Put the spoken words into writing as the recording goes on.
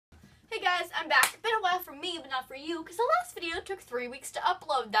Hey guys, I'm back. Been a while for me, but not for you, because the last video took 3 weeks to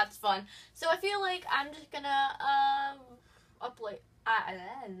upload. That's fun. So I feel like I'm just gonna upload.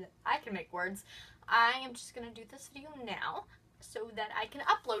 I can make words. I am just gonna do this video now so that I can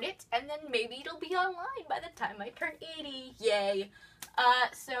upload it, and then maybe it'll be online by the time I turn 80. Yay!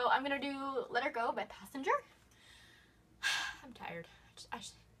 So I'm gonna do "Let Her Go" by Passenger. I'm tired. I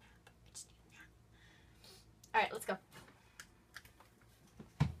just need a nap. All right, let's go.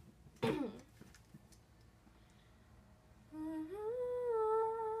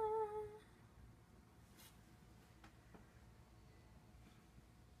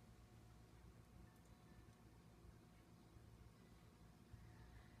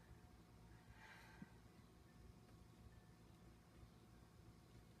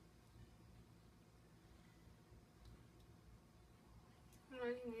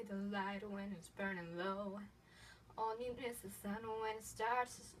 Only need the light when it's burning low. Only miss the sun when it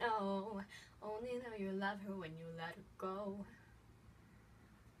starts to snow. Only know you love her when you let her go.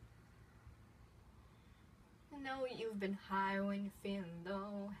 I know you've been high when you're feeling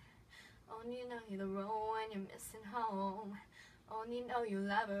low. Only know you're the road when you're missing home. Only know you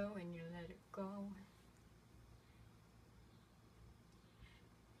love her when you let her go.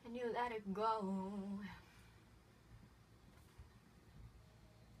 And you let her go.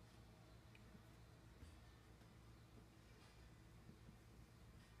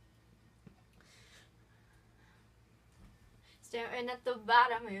 Staring at the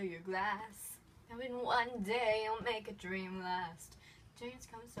bottom of your glass, knowing one day you'll make a dream last. Dreams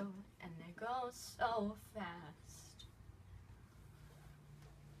come so and they go so fast.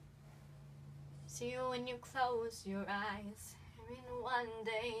 See you when you close your eyes, and one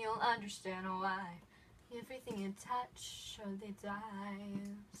day you'll understand why everything you touch surely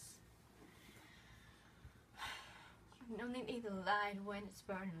dies. You only need the light when it's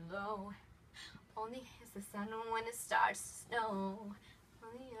burning low. Only is the sun when it starts to snow.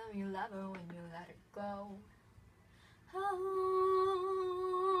 Only know you love her when you let her go. Oh,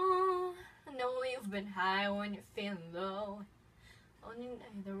 I know you've been high when you're feeling low. Only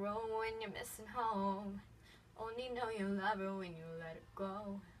know the road when you're missing home. Only know you love her when you let her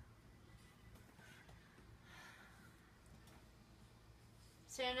go.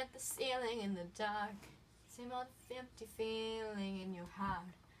 Staring at the ceiling in the dark, same old empty feeling in your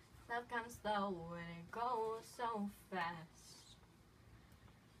heart. Love comes slow and it goes so fast.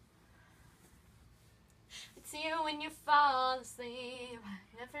 It's you when you fall asleep,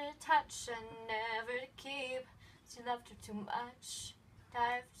 never to touch and never to keep. She loved her too much,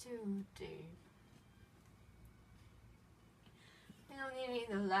 dive too deep. You only need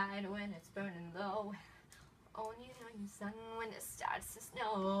the light when it's burning low. Only know you sun when it starts to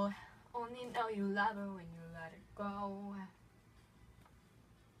snow. Only know you love her when you let her go.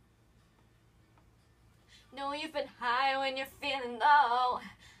 Know you've been high when you're feeling low.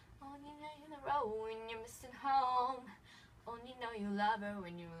 Only know you're the road when you're missing home. Only know you love her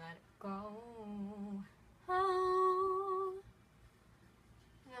when you let her go. Oh,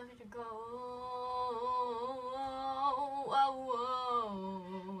 love her to go. Oh,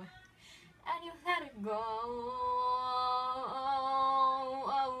 oh, and you let her go. Oh,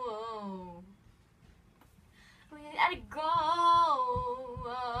 oh, we let it go.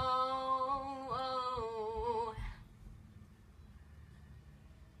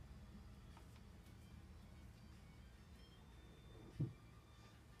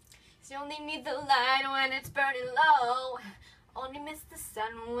 You only need the light when it's burning low. Only miss the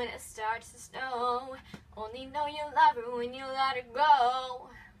sun when it starts to snow. Only know you love her when you let her go.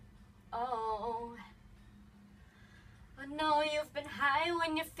 Oh, I know you've been high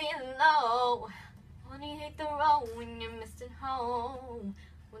when you're feeling low. Only hate the road when you're missing home.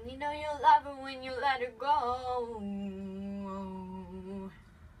 Only know you love her when you let her go.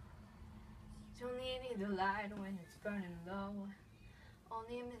 You only need the light when it's burning low.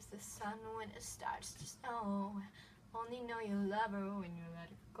 Only miss the sun when it starts to snow. Only know you love her when you let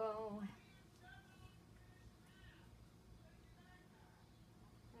her go.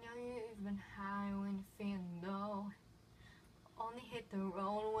 Know you've been high when you're feeling low. Only hit the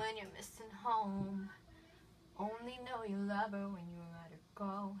road when you're missing home. Only know you love her when you let her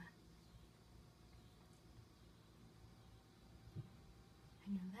go.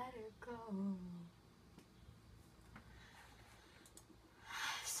 And you let her go.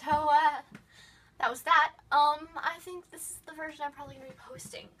 So, that was that. I think this is the version I'm probably going to be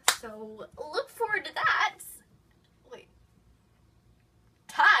posting. So, look forward to that. Wait.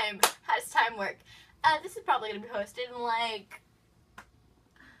 Time. How does time work? This is probably going to be posted in, like...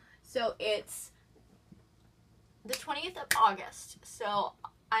 So, it's the 20th of August. So,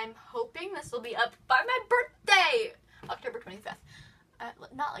 I'm hoping this will be up by my birthday, October 25th.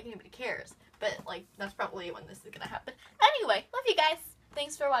 Not like anybody cares, but like that's probably when this is gonna happen. Anyway, love you guys.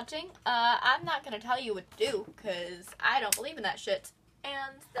 Thanks for watching. I'm not gonna tell you what to do because I don't believe in that shit,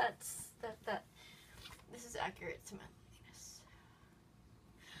 and this is accurate to my likeness.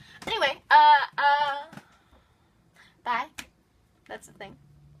 Anyway, bye. That's the thing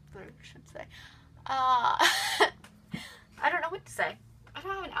that I should say. I don't know what to say. I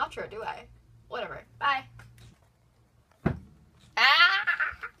don't have an outro, do I? Whatever. Bye.